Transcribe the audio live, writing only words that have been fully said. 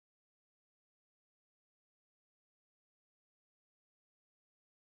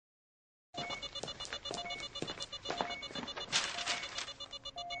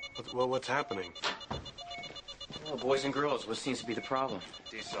Well, what's happening? Well, boys and girls, what seems to be the problem?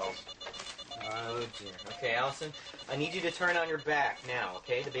 D-cells. Oh, dear. Okay, Allison, I need you to turn on your back now,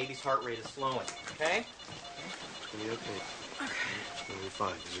 okay? The baby's heart rate is slowing, okay? It's gonna be okay. Okay. It's gonna be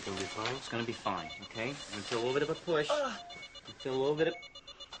fine. Is it gonna be fine? It's gonna be fine, okay? I'm gonna feel a little bit of a push. Feel a little bit of...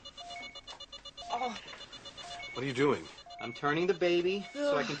 Oh. What are you doing? I'm turning the baby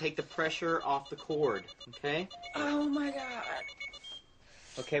so I can take the pressure off the cord, okay? Oh, my God.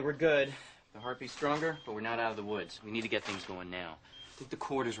 Okay, we're good. The heartbeat's stronger, but we're not out of the woods. We need to get things going now. I think the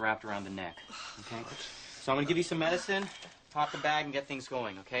cord is wrapped around the neck, okay? So I'm going to give you some medicine, pop the bag, and get things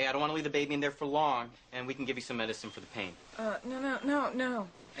going, okay? I don't want to leave the baby in there for long, and we can give you some medicine for the pain. No.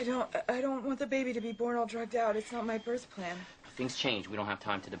 I don't want the baby to be born all drugged out. It's not my birth plan. Things change. We don't have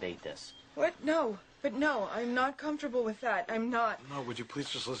time to debate this. What? No. But no, I'm not comfortable with that. I'm not. No, would you please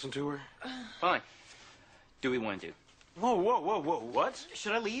just listen to her? Fine. Do we want to do? Whoa, what?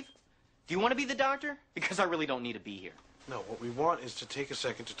 Should I leave? Do you want to be the doctor? Because I really don't need to be here. No, what we want is to take a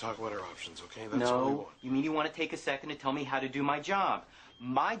second to talk about our options, okay? That's all we No, want. you mean you want to take a second to tell me how to do my job.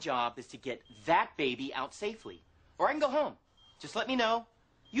 My job is to get that baby out safely. Or I can go home. Just let me know.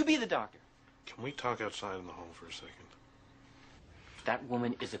 You be the doctor. Can we talk outside in the hall for a second? That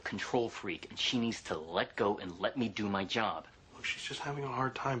woman is a control freak, and she needs to let go and let me do my job. Look, she's just having a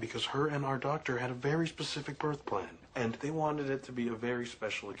hard time because her and our doctor had a very specific birth plan. And they wanted it to be a very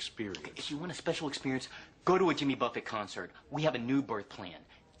special experience. If you want a special experience, go to a Jimmy Buffett concert. We have a new birth plan.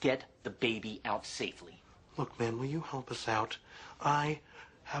 Get the baby out safely. Look, man, will you help us out? I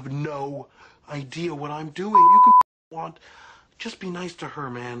have no idea what I'm doing. You can want... Just be nice to her,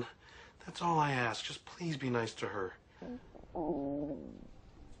 man. That's all I ask. Just please be nice to her. Ooh.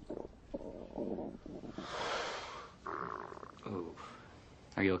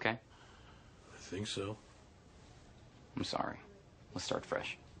 Are you okay? I think so. I'm sorry. Let's start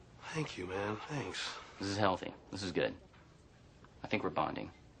fresh. Thank you, man. Thanks. This is healthy. This is good. I think we're bonding.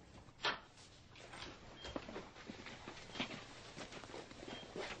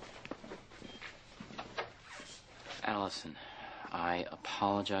 Allison, I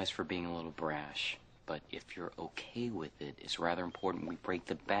apologize for being a little brash, but if you're okay with it, it's rather important we break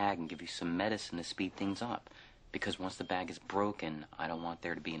the bag and give you some medicine to speed things up. Because once the bag is broken, I don't want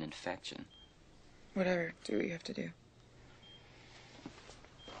there to be an infection. Whatever. Do what you have to do.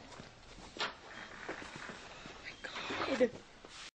 Oh, my God.